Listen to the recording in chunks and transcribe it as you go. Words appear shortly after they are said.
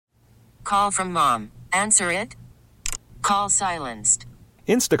Call from mom. Answer it. Call silenced.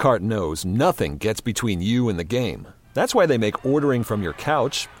 Instacart knows nothing gets between you and the game. That's why they make ordering from your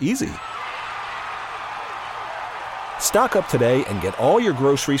couch easy. Stock up today and get all your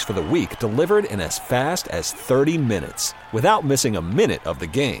groceries for the week delivered in as fast as 30 minutes without missing a minute of the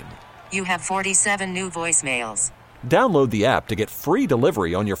game. You have 47 new voicemails. Download the app to get free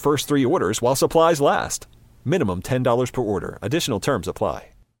delivery on your first 3 orders while supplies last. Minimum $10 per order. Additional terms apply.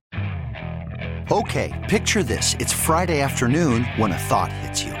 Okay, picture this. It's Friday afternoon when a thought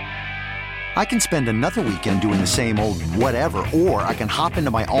hits you. I can spend another weekend doing the same old whatever, or I can hop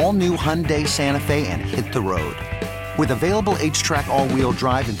into my all-new Hyundai Santa Fe and hit the road. With available H-Track all-wheel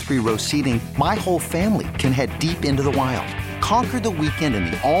drive and 3-row seating, my whole family can head deep into the wild. Conquer the weekend in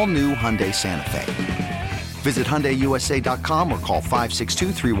the all-new Hyundai Santa Fe. Visit HyundaiUSA.com or call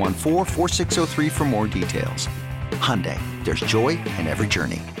 562-314-4603 for more details. Hyundai, there's joy in every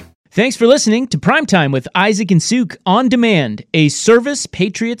journey. Thanks for listening to Primetime with Isaac and Suk On Demand, a Service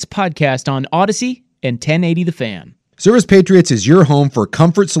Patriots podcast on Odyssey and 1080 The Fan. Service Patriots is your home for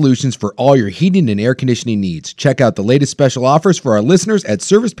comfort solutions for all your heating and air conditioning needs. Check out the latest special offers for our listeners at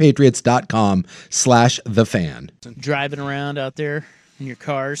servicepatriots.com/thefan. Driving around out there in your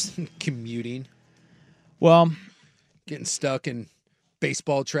cars. Commuting. Well, getting stuck in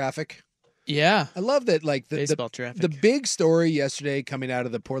baseball traffic. Yeah. I love that, like, baseball traffic. The big story yesterday coming out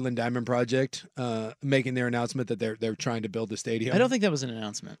of the Portland Diamond Project, making their announcement that they're trying to build a stadium. I don't think that was an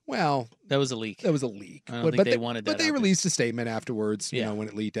announcement. Well, that was a leak. I don't think they wanted that. But they released a statement afterwards, you know, when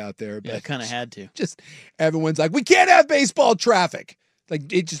it leaked out there. Yeah, but kind of had to. Just everyone's like, we can't have baseball traffic.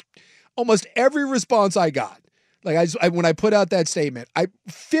 Like, it just almost every response I got. Like, when I put out that statement,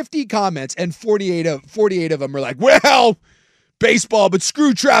 50 comments and 48 of them are like, well, baseball, but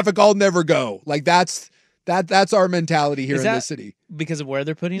screw traffic, I'll never go. Like, that's our mentality here in this city. Because of where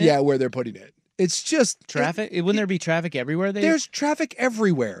they're putting it? Yeah, where they're putting it. It's just traffic. Wouldn't there be traffic everywhere? There's traffic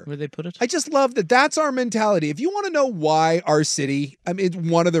everywhere. Where they put it? I just love that. That's our mentality. If you want to know why our city, I mean, it's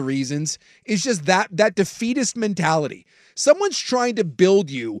one of the reasons is just that defeatist mentality. Someone's trying to build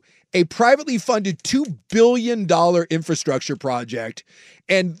you a privately funded $2 billion infrastructure project,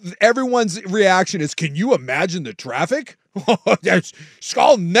 and everyone's reaction is, can you imagine the traffic?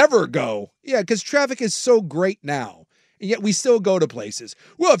 I'll never go. Yeah, because traffic is so great now, and yet we still go to places.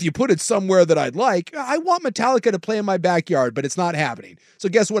 Well, if you put it somewhere that I'd like, I want Metallica to play in my backyard, but it's not happening. So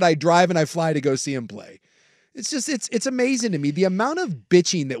guess what? I drive and I fly to go see him play. It's just, it's amazing to me, the amount of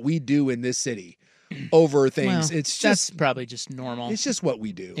bitching that we do in this city over things. Well, that's probably just normal. It's just what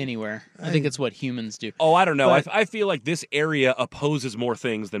we do anywhere. I think it's what humans do. Oh, I don't know. I feel like this area opposes more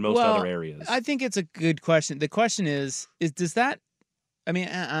things than most other areas. I think it's a good question. The question is does that, I mean,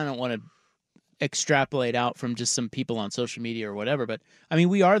 I don't want to extrapolate out from just some people on social media or whatever, but I mean,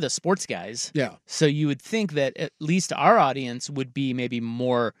 we are the sports guys. Yeah. So you would think that at least our audience would be maybe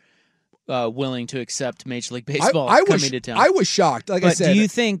more willing to accept Major League Baseball coming to town. I was shocked. Like I said, do you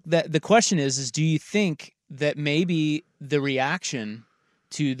think that the question is do you think that maybe the reaction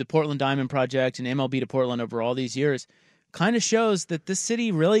to the Portland Diamond Project and MLB to Portland over all these years kind of shows that this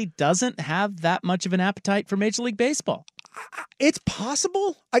city really doesn't have that much of an appetite for Major League Baseball? It's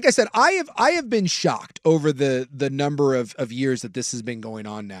possible. Like I said, I have been shocked over the number of years that this has been going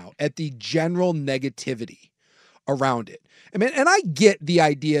on now at the general negativity around it. I mean, and I get the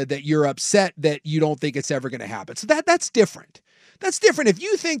idea that you're upset that you don't think it's ever going to happen. So that's different. That's different. If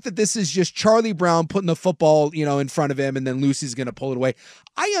you think that this is just Charlie Brown putting the football, in front of him and then Lucy's going to pull it away,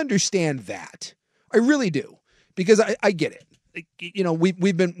 I understand that. I really do, because I get it.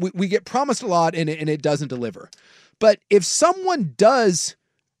 We get promised a lot and it doesn't deliver. But if someone does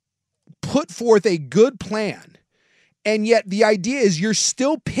put forth a good plan, and yet the idea is you're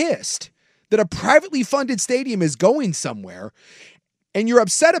still pissed that a privately funded stadium is going somewhere, and you're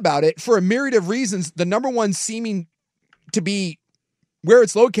upset about it for a myriad of reasons, the number one seeming to be where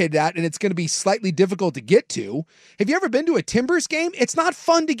it's located at, and it's going to be slightly difficult to get to. Have you ever been to a Timbers game? It's not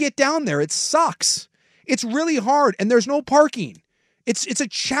fun to get down there. It sucks. It's really hard, and there's no parking. It's a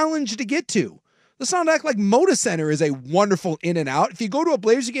challenge to get to. Let's not act like Moda Center is a wonderful in and out. If you go to a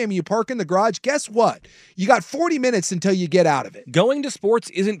Blazer game and you park in the garage, guess what? You got 40 minutes until you get out of it. Going to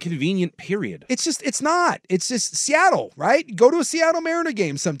sports isn't convenient, period. It's not. It's just Seattle, right? Go to a Seattle Mariner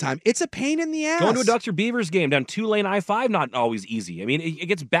game sometime. It's a pain in the ass. Going to a Dr. Beavers game down 2-lane I-5, not always easy. I mean, it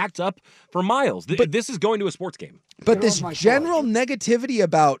gets backed up for miles. But this is going to a sports game. But this general negativity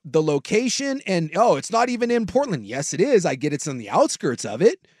about the location and, it's not even in Portland. Yes, it is. I get it's on the outskirts of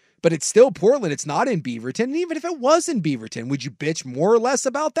it. But it's still Portland. It's not in Beaverton. And even if it was in Beaverton, would you bitch more or less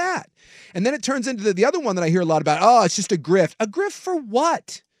about that? And then it turns into the other one that I hear a lot about. Oh, it's just a grift. A grift for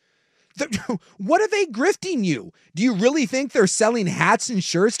what? What are they grifting you? Do you really think they're selling hats and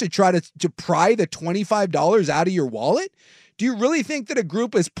shirts to try to pry the $25 out of your wallet? Do you really think that a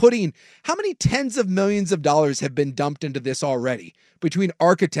group is putting, how many tens of millions of dollars have been dumped into this already between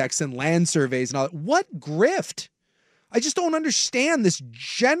architects and land surveys and all that? What grift? I just don't understand this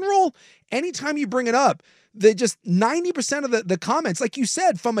general, anytime you bring it up, just 90% of the comments, like you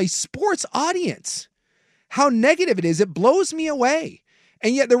said, from a sports audience, how negative it is. It blows me away.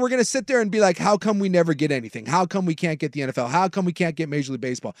 And yet we're going to sit there and be like, how come we never get anything? How come we can't get the NFL? How come we can't get Major League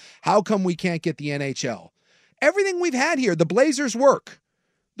Baseball? How come we can't get the NHL? Everything we've had here, the Blazers work.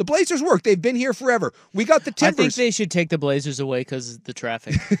 The Blazers work. They've been here forever. We got the Timbers. I think they should take the Blazers away because of the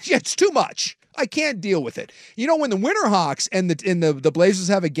traffic. Yeah, it's too much. I can't deal with it. You know, when the Winterhawks and the Blazers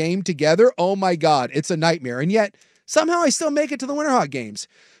have a game together, oh my God, it's a nightmare. And yet somehow I still make it to the Winterhawk games.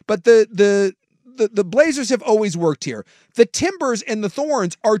 But the Blazers have always worked here. The Timbers and the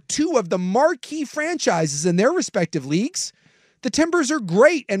Thorns are two of the marquee franchises in their respective leagues. The Timbers are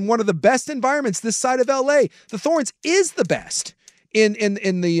great and one of the best environments this side of LA. The Thorns is the best in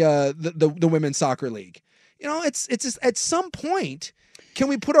the women's soccer league. You know, it's just, at some point, can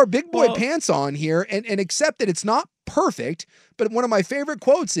we put our big boy pants on here and accept that it's not perfect? But one of my favorite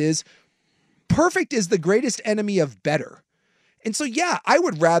quotes is, perfect is the greatest enemy of better. And so, yeah, I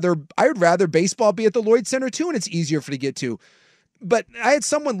would rather baseball be at the Lloyd Center too, and it's easier for to get to. But I had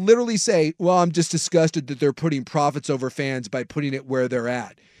someone literally say, well, I'm just disgusted that they're putting profits over fans by putting it where they're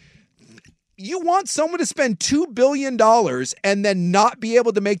at. You want someone to spend $2 billion and then not be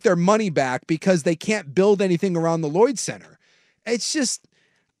able to make their money back because they can't build anything around the Lloyd Center. It's just,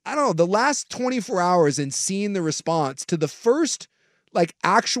 I don't know, the last 24 hours and seeing the response to the first, like,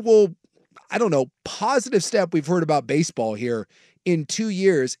 actual, I don't know, positive step we've heard about baseball here in 2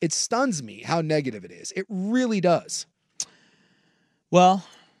 years, it stuns me how negative it is. It really does. Well,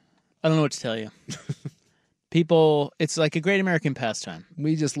 I don't know what to tell you. People, it's like a great American pastime.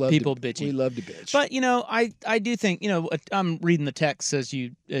 We just love people bitching. We love to bitch. But, you know, I do think, you know, I'm reading the text as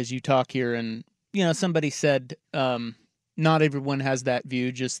you talk here, and, you know, somebody said not everyone has that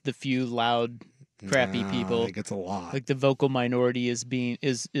view, just the few loud, crappy people. I think it's a lot. Like the vocal minority is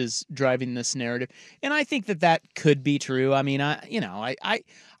driving this narrative. And I think that could be true. I mean, I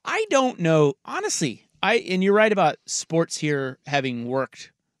don't know. Honestly, and you're right about sports here having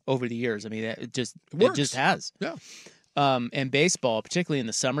worked over the years. I mean, it just has. Yeah. And baseball, particularly in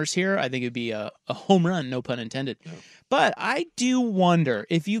the summers here, I think it'd be a home run, no pun intended. Yeah. But I do wonder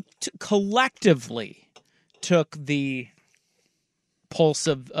if you collectively took the pulse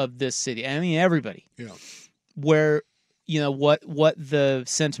of this city. I mean, everybody. Yeah. Where, you know, what the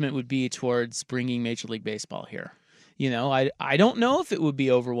sentiment would be towards bringing Major League Baseball here. You know, I don't know if it would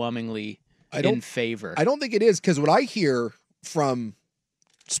be overwhelmingly in favor. I don't think it is, because what I hear from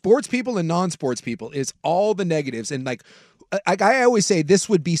sports people and non-sports people is all the negatives. And like I always say, this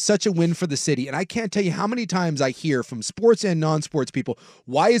would be such a win for the city. And I can't tell you how many times I hear from sports and non-sports people,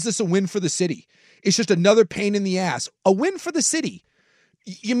 why is this a win for the city? It's just another pain in the ass. A win for the city.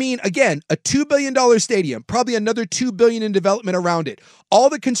 You mean, again, a $2 billion stadium, probably another $2 billion in development around it,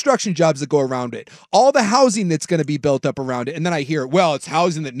 all the construction jobs that go around it, all the housing that's going to be built up around it. And then I hear, well, it's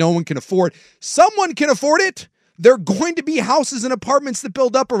housing that no one can afford. Someone can afford it. There are going to be houses and apartments that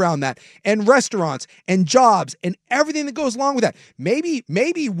build up around that, and restaurants and jobs and everything that goes along with that. Maybe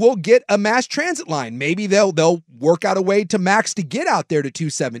we'll get a mass transit line. Maybe they'll work out a way to max to get out there to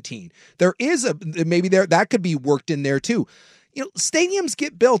 217. There is that could be worked in there too. You know, stadiums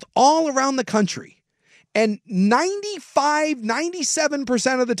get built all around the country, and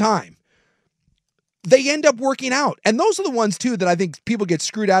 97% of the time, they end up working out. And those are the ones, too, that I think people get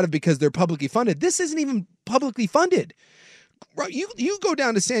screwed out of because they're publicly funded. This isn't even publicly funded. You go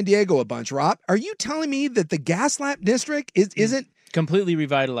down to San Diego a bunch, Rob. Are you telling me that the Gaslamp District isn't completely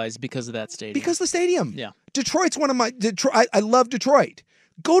revitalized because of that stadium? Because of the stadium. Yeah. Detroit's one of my... I love Detroit.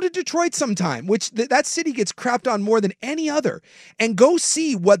 Go to Detroit sometime, which that city gets crapped on more than any other, and go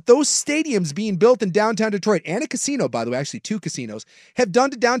see what those stadiums being built in downtown Detroit, and a casino, by the way, actually 2 casinos, have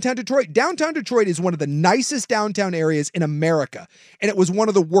done to downtown Detroit. Downtown Detroit is one of the nicest downtown areas in America, and it was one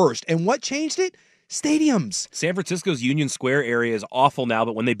of the worst. And what changed it? Stadiums. San Francisco's Union Square area is awful now,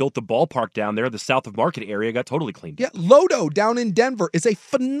 but when they built the ballpark down there, the south of Market area got totally cleaned up. Yeah, Lodo down in Denver is a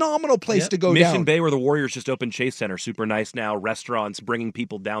phenomenal place to go down. Mission Bay, where the Warriors just opened Chase Center, super nice now. Restaurants, bringing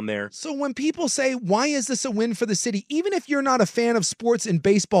people down there. So when people say, why is this a win for the city? Even if you're not a fan of sports and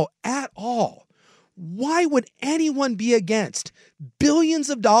baseball at all, why would anyone be against billions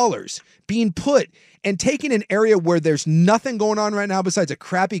of dollars being put and taking an area where there's nothing going on right now besides a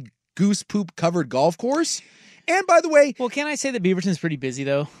crappy goose poop covered golf course And by the way, Well, can I say that Beaverton's pretty busy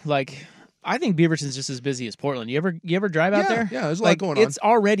though? Like, I think Beaverton's just as busy as Portland. You ever drive out there? Yeah, there's a lot going on. It's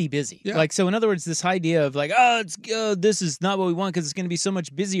already busy. Yeah. Like, so in other words, this idea of like, oh, this is not what we want because it's going to be so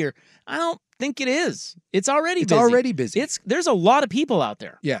much busier. I don't think it is. It's already busy. There's a lot of people out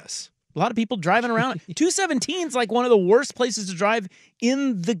there. Yes. A lot of people driving around. 217 is like one of the worst places to drive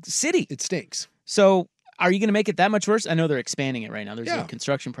in the city. It stinks. So are you going to make it that much worse? I know they're expanding it right now. There's a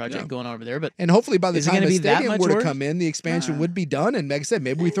construction project going on over there, but and hopefully by the time the stadium were to worse? come in, the expansion would be done. And like I said,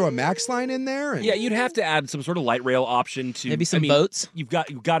 maybe we throw a max line in there. And... Yeah, you'd have to add some sort of light rail option to maybe some boats. You've got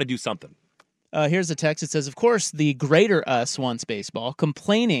to do something. Here's a text. It says, of course, the greater us wants baseball.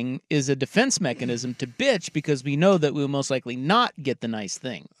 Complaining is a defense mechanism to bitch because we know that we'll most likely not get the nice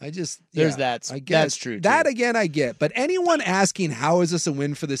thing. That's true. That again, I get. But anyone asking, how is this a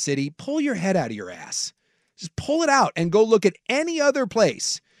win for the city? Pull your head out of your ass. Just pull it out and go look at any other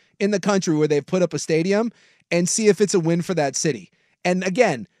place in the country where they've put up a stadium and see if it's a win for that city. And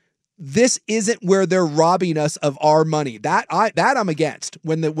again, this isn't where they're robbing us of our money. That I'm against.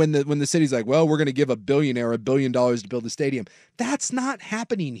 When the city's like, well, we're going to give a billionaire $1 billion to build a stadium. That's not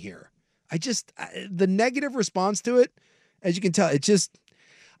happening here. The negative response to it, as you can tell,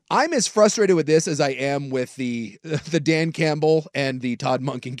 I'm as frustrated with this as I am with the Dan Campbell and the Todd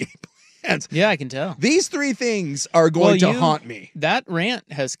Monken game. Yeah, I can tell. These three things are going to haunt me. That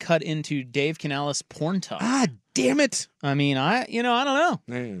rant has cut into Dave Canales porn talk. Ah, damn it. I mean, I don't know.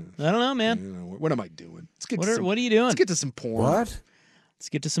 I don't know, man. What am I doing? What are you doing? Let's get to some porn. What? Let's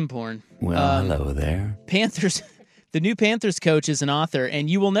get to some porn. Well, hello there. Panthers. The new Panthers coach is an author, and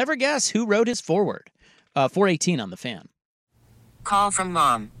you will never guess who wrote his foreword. 418 on the Fan. Call from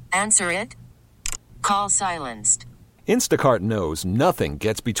mom. Answer it. Call silenced. Instacart knows nothing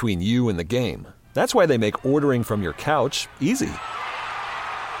gets between you and the game. That's why they make ordering from your couch easy.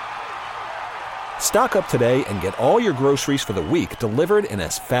 Stock up today and get all your groceries for the week delivered in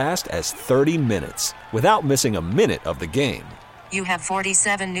as fast as 30 minutes without missing a minute of the game. You have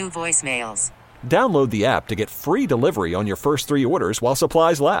 47 new voicemails. Download the app to get free delivery on your first 3 orders while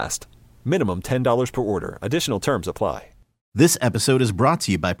supplies last. Minimum $10 per order. Additional terms apply. This episode is brought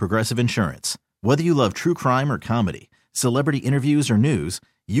to you by Progressive Insurance. Whether you love true crime or comedy, celebrity interviews or news,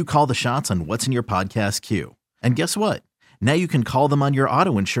 you call the shots on what's in your podcast queue. And guess what? Now you can call them on your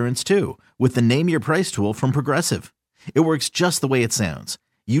auto insurance too with the Name Your Price tool from Progressive. It works just the way it sounds.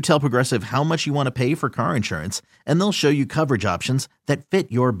 You tell Progressive how much you want to pay for car insurance, and they'll show you coverage options that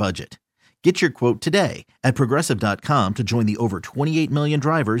fit your budget. Get your quote today at Progressive.com to join the over 28 million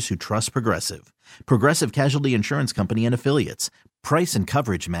drivers who trust Progressive. Progressive Casualty Insurance Company and Affiliates. Price and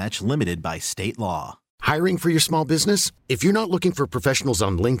coverage match limited by state law. Hiring for your small business? If you're not looking for professionals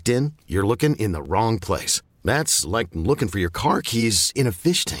on LinkedIn, you're looking in the wrong place. That's like looking for your car keys in a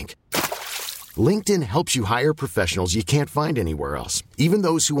fish tank. LinkedIn helps you hire professionals you can't find anywhere else, even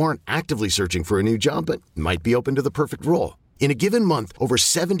those who aren't actively searching for a new job but might be open to the perfect role. In a given month, over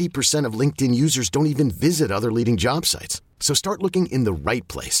 70% of LinkedIn users don't even visit other leading job sites. So start looking in the right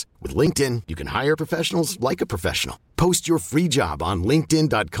place. With LinkedIn, you can hire professionals like a professional. Post your free job on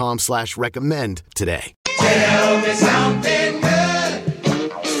linkedin.com/recommend today. Tell me something good.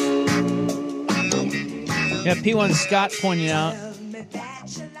 Yeah, P1 Scott pointing out,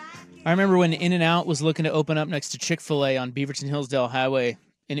 I remember when In-N-Out was looking to open up next to Chick-fil-A on Beaverton-Hillsdale Highway,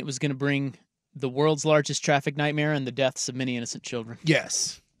 and it was going to bring the world's largest traffic nightmare and the deaths of many innocent children.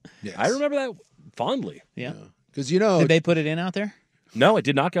 Yes. I remember that fondly. Yeah. Because, did they put it in out there? No, it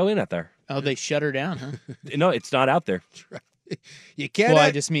did not go in out there. Oh, they shut her down, huh? No, it's not out there. You can't. Well,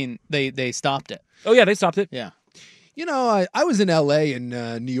 I just mean they stopped it. Oh, yeah, they stopped it. Yeah. I was in L.A. and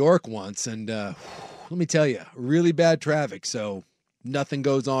New York once, and let me tell you, really bad traffic, so nothing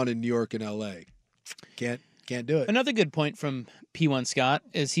goes on in New York and L.A. Can't do it. Another good point from P1 Scott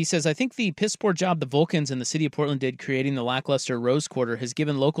is he says, I think the piss poor job the Vulcans and the city of Portland did creating the lackluster Rose Quarter has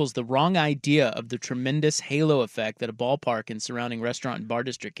given locals the wrong idea of the tremendous halo effect that a ballpark and surrounding restaurant and bar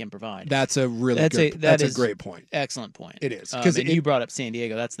district can provide. That's a really that's a great point. Excellent point. It is. Because you brought up San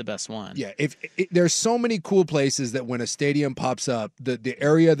Diego. That's the best one. Yeah. There's so many cool places that when a stadium pops up, the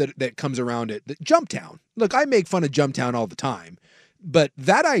area that comes around it, Jumptown. Look, I make fun of Jumptown all the time. But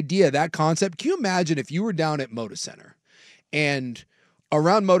that idea, that concept, can you imagine if you were down at Moda Center and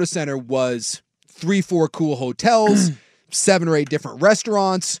around Moda Center was 3-4 cool hotels, 7 or 8 different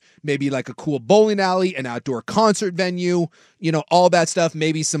restaurants, maybe like a cool bowling alley, an outdoor concert venue, all that stuff.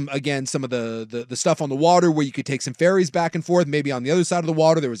 Maybe some of the stuff on the water where you could take some ferries back and forth. Maybe on the other side of the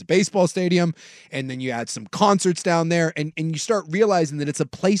water, there was a baseball stadium, and then you had some concerts down there, and you start realizing that it's a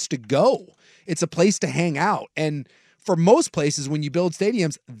place to go. It's a place to hang out. And for most places, when you build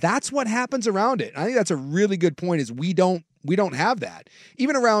stadiums, that's what happens around it. I think that's a really good point. Is we don't have that.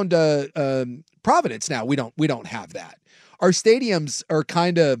 Even around Providence now, we don't have that. Our stadiums are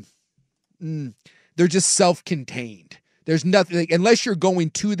kind of they're just self-contained. There's nothing, like, unless you're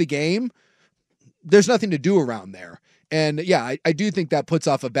going to the game, there's nothing to do around there. And yeah, I do think that puts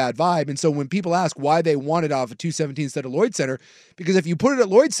off a bad vibe. And so when people ask why they want it off of 217 instead of Lloyd Center, because if you put it at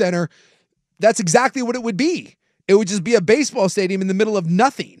Lloyd Center, that's exactly what it would be. It would just be a baseball stadium in the middle of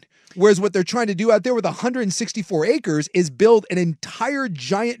nothing. Whereas what they're trying to do out there with 164 acres is build an entire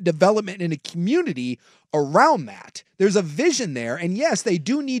giant development in a community around that. There's a vision there. And yes, they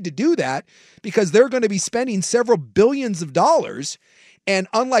do need to do that because they're going to be spending several billions of dollars. And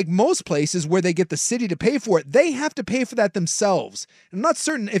unlike most places where they get the city to pay for it, they have to pay for that themselves. I'm not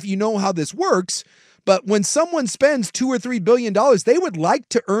certain if you know how this works, but when someone spends $2 or $3 billion, they would like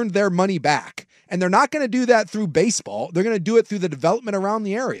to earn their money back. And they're not going to do that through baseball. They're going to do it through the development around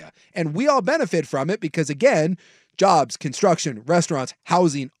the area. And we all benefit from it because, again, jobs, construction, restaurants,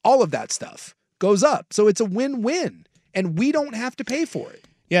 housing, all of that stuff goes up. So it's a win-win. And we don't have to pay for it.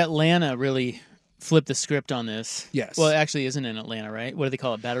 Yeah, Atlanta really flipped the script on this. Yes. Well, it actually isn't in Atlanta, right? What do they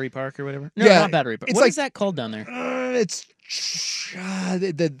call it? Battery Park or whatever? No, Yeah, not Battery Park. it's What like- is that called down there? It's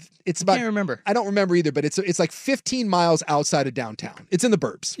about. I can't remember. I don't remember either, but it's like 15 miles outside of downtown. It's in the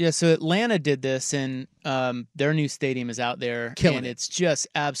burbs. Yeah, so Atlanta did this, and their new stadium is out there, Killing and it. it's just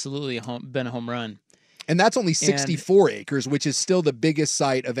absolutely been a home run. And that's only 64 acres, which is still the biggest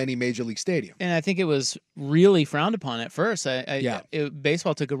site of any major league stadium. And I think it was really frowned upon at first. Yeah.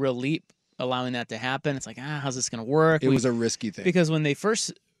 Baseball took a real leap allowing that to happen. It's like, how's this going to work? It was a risky thing. Because when they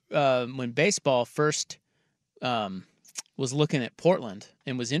first, when baseball first was looking at Portland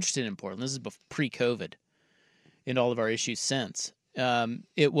and was interested in Portland, this is pre-COVID and all of our issues since,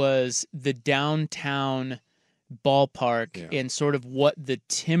 it was the downtown ballpark and sort of what the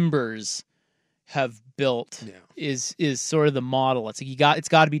Timbers have built is sort of the model. It's like it's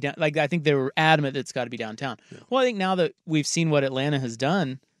got to be down. Like I think they were adamant that it's got to be downtown. Yeah. Well, I think now that we've seen what Atlanta has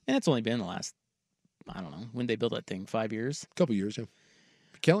done, and it's only been the last, I don't know, when they built that thing, 5 years, a couple years, yeah,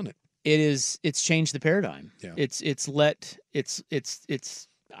 killing it. It's changed the paradigm. Yeah. It's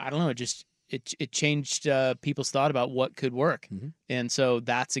I don't know. It changed people's thought about what could work, and so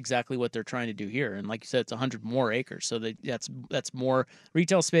that's exactly what they're trying to do here. And like you said, it's 100 more acres, so that's more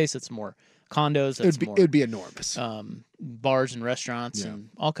retail space. It's more condos. It would be enormous. Bars and restaurants and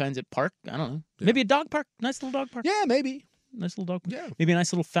all kinds of park. I don't know. Yeah. Maybe a dog park. Nice little dog park. Yeah, maybe. Nice little dog. Yeah. Maybe a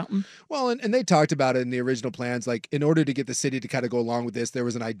nice little fountain. Well, and they talked about it in the original plans. Like, in order to get the city to kind of go along with this, there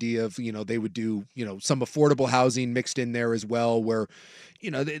was an idea of, they would do, some affordable housing mixed in there as well, where,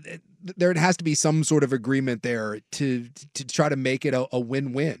 there has to be some sort of agreement there to try to make it a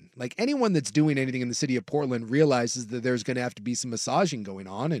win-win. Like, anyone that's doing anything in the city of Portland realizes that there's going to have to be some massaging going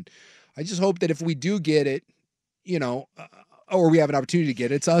on. And I just hope that if we do get it, or we have an opportunity to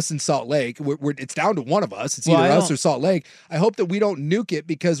get it, it's us in Salt Lake. It's down to one of us. It's either us or Salt Lake. I hope that we don't nuke it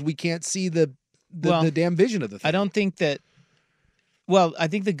because we can't see the damn vision of the thing. I don't think that. Well, I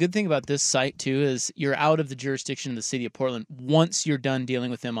think the good thing about this site too is you're out of the jurisdiction of the city of Portland once you're done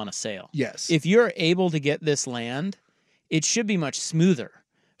dealing with them on a sale. Yes. If you're able to get this land, it should be much smoother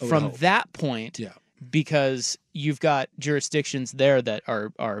from that point. Yeah. Because you've got jurisdictions there that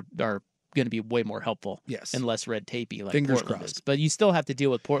are going to be way more helpful, and less red tapey. Like Fingers Portland crossed. is. But you still have to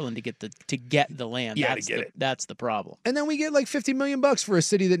deal with Portland to get the land. Yeah, that's to get it. That's the problem. And then we get like $50 million for a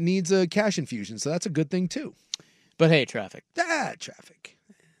city that needs a cash infusion, so that's a good thing too. But hey, traffic. Traffic.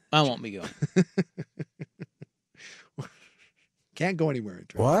 I won't be going. Can't go anywhere in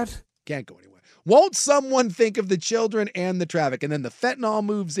traffic. What? Can't go anywhere. Won't someone think of the children and the traffic? And then the fentanyl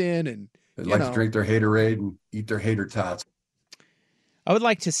moves in, and they'd like to drink their Haterade and eat their hater tots. I would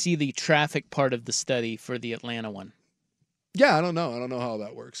like to see the traffic part of the study for the Atlanta one. Yeah, I don't know. I don't know how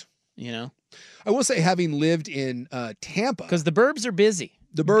that works. I will say, having lived in Tampa, because the burbs are busy.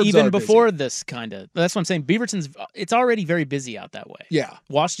 The burbs even are before busy. this kind of. That's what I'm saying. Beaverton's. It's already very busy out that way. Yeah.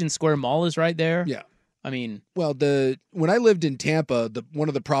 Washington Square Mall is right there. Yeah. I mean, well, when I lived in Tampa, one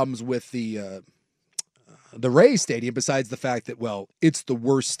of the problems with the Rays stadium, besides the fact that, well, it's the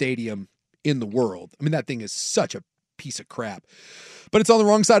worst stadium in the world. I mean, that thing is such a piece of crap, but it's on the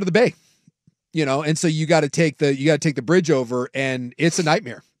wrong side of the bay, and so you got to take the bridge over, and it's a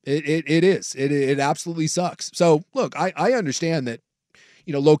nightmare. It is. It absolutely sucks. So look, I understand that,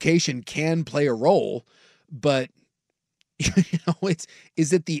 location can play a role, but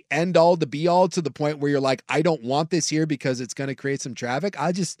is it the end all, the be all, to the point where you're like, I don't want this here because it's going to create some traffic?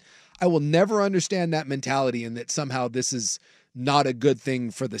 I will never understand that mentality, and that somehow this is not a good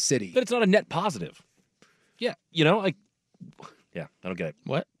thing for the city. But it's not a net positive. Yeah, I don't get it.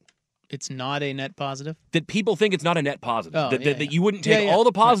 What? It's not a net positive? That people think it's not a net positive. Oh, that you wouldn't take all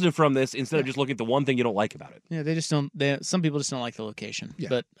the positive from this instead of just looking at the one thing you don't like about it. Yeah, they just don't. Some people just don't like the location. Yeah.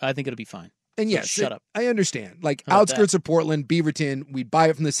 But I think it'll be fine. And So yes, shut up. I understand. Like How about outskirts of Portland, Beaverton, we buy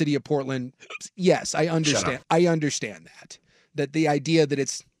it from the city of Portland. Yes, I understand. I understand that. That the idea that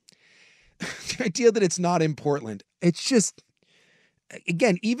it's not in Portland. It's just,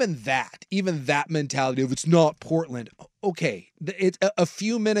 again, even that mentality of it's not Portland. Okay, it's a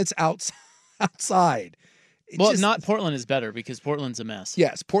few minutes outside. Not Portland is better because Portland's a mess.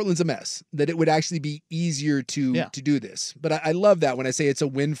 Yes, Portland's a mess. That it would actually be easier to do this. But I love that when I say it's a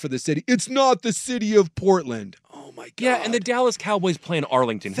win for the city. It's not the city of Portland. Oh my God. Yeah, and the Dallas Cowboys play in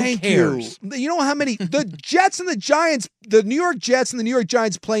Arlington. Thank Who cares? you. You know how many the Jets and the Giants, the New York Jets and the New York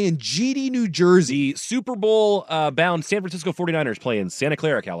Giants play in GD, New Jersey. The Super Bowl bound San Francisco 49ers play in Santa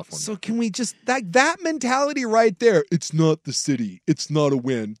Clara, California. So can we just that mentality right there? It's not the city. It's not a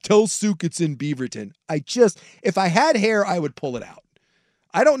win. Tell Sook it's in Beaverton. If I had hair, I would pull it out.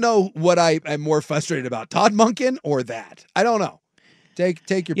 I don't know what I'm more frustrated about, Todd Monken or that. I don't know. Take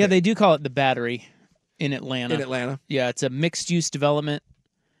your pick. Yeah, they do call it the Battery in Atlanta. In Atlanta? Yeah, it's a mixed-use development,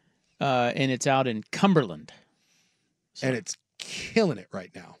 and it's out in Cumberland. And it's killing it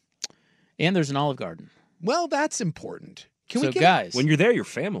right now. And there's an Olive Garden. Well, that's important. Guys, when you're there, you're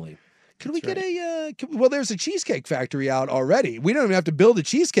family. Can we get there's a Cheesecake Factory out already. We don't even have to build a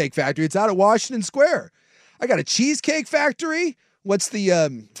Cheesecake Factory. It's out at Washington Square. I got a Cheesecake Factory. What's the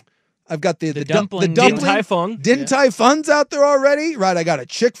I've got the dumpling. Din Tai Fung. Din Tai Fun's out there already. Right, I got a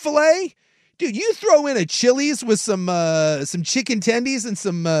Chick-fil-A. Dude, you throw in a Chili's with some chicken tendies and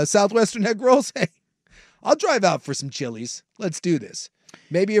some Southwestern egg rolls. Hey, I'll drive out for some Chili's. Let's do this.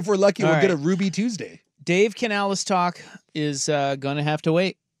 Maybe if we're lucky, we'll get a Ruby Tuesday. Dave Canales talk is going to have to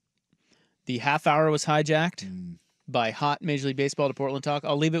wait. The half hour was hijacked by hot Major League Baseball to Portland talk.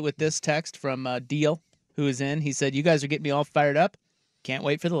 I'll leave it with this text from Deal, who is in. He said, "You guys are getting me all fired up. Can't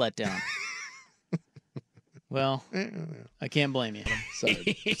wait for the letdown." Well, I can't blame you.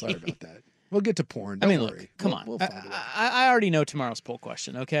 Sorry about that. We'll get to porn. Don't worry. Look, come on. I already know tomorrow's poll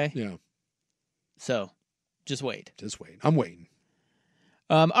question, okay? Yeah. So, just wait. I'm waiting.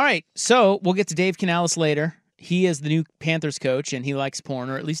 All right, so we'll get to Dave Canales later. He is the new Panthers coach, and he likes porn,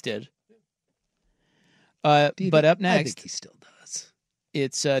 or at least did. But up next, I think he still does.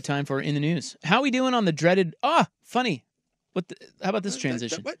 It's time for In the News. How are we doing on the dreaded... funny. How about this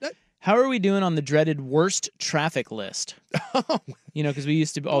transition? How are we doing on the dreaded worst traffic list? Because we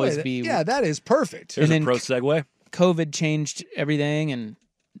used to always be... Yeah, that is perfect. There's a pro segue. COVID changed everything, and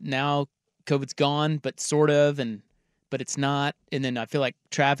now COVID's gone, but sort of, but it's not. And then I feel like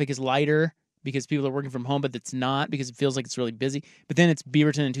traffic is lighter because people are working from home, but it's not because it feels like it's really busy. But then it's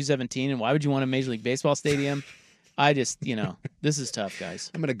Beaverton in 217, and why would you want a Major League Baseball stadium? I just, this is tough,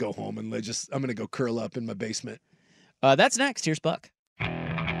 guys. I'm going to go home and I'm going to go curl up in my basement. That's next. Here's Buck.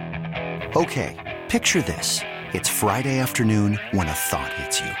 Okay, picture this. It's Friday afternoon when a thought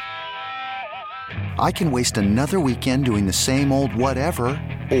hits you. I can waste another weekend doing the same old whatever,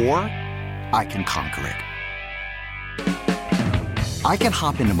 or I can conquer it. I can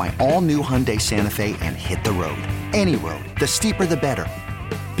hop into my all-new Hyundai Santa Fe and hit the road. Any road. The steeper, the better.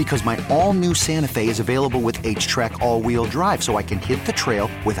 Because my all-new Santa Fe is available with H-Track all-wheel drive, so I can hit the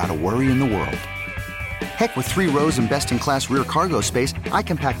trail without a worry in the world. Heck, with 3 rows and best-in-class rear cargo space, I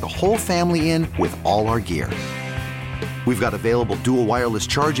can pack the whole family in with all our gear. We've got available dual wireless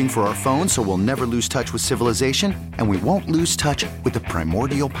charging for our phones, so we'll never lose touch with civilization, and we won't lose touch with the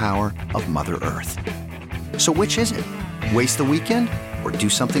primordial power of Mother Earth. So which is it? Waste the weekend or do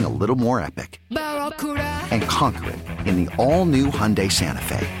something a little more epic? And conquer it in the all-new Hyundai Santa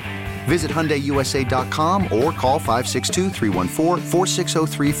Fe. Visit HyundaiUSA.com or call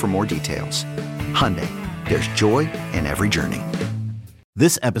 562-314-4603 for more details. Hyundai, there's joy in every journey.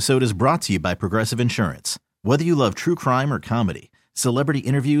 This episode is brought to you by Progressive Insurance. Whether you love true crime or comedy, celebrity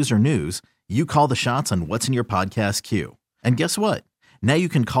interviews or news, you call the shots on what's in your podcast queue. And guess what? Now you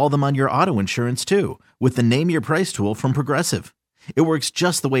can call them on your auto insurance too with the Name Your Price tool from Progressive. It works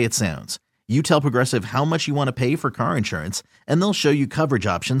just the way it sounds. You tell Progressive how much you want to pay for car insurance, and they'll show you coverage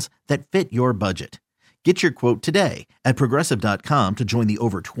options that fit your budget. Get your quote today at Progressive.com to join the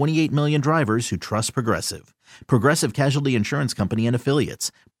over 28 million drivers who trust Progressive. Progressive Casualty Insurance Company and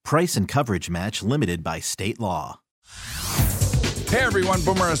Affiliates. Price and coverage match limited by state law. Hey everyone,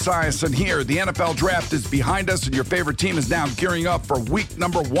 Boomer Esiason here. The NFL draft is behind us and your favorite team is now gearing up for week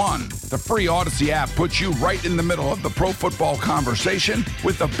number 1. The free Odyssey app puts you right in the middle of the pro football conversation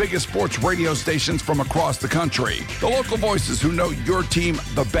with the biggest sports radio stations from across the country. The local voices who know your team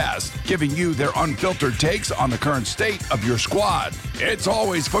the best, giving you their unfiltered takes on the current state of your squad. It's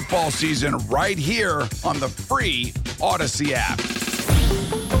always football season right here on the free Odyssey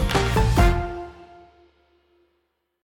app.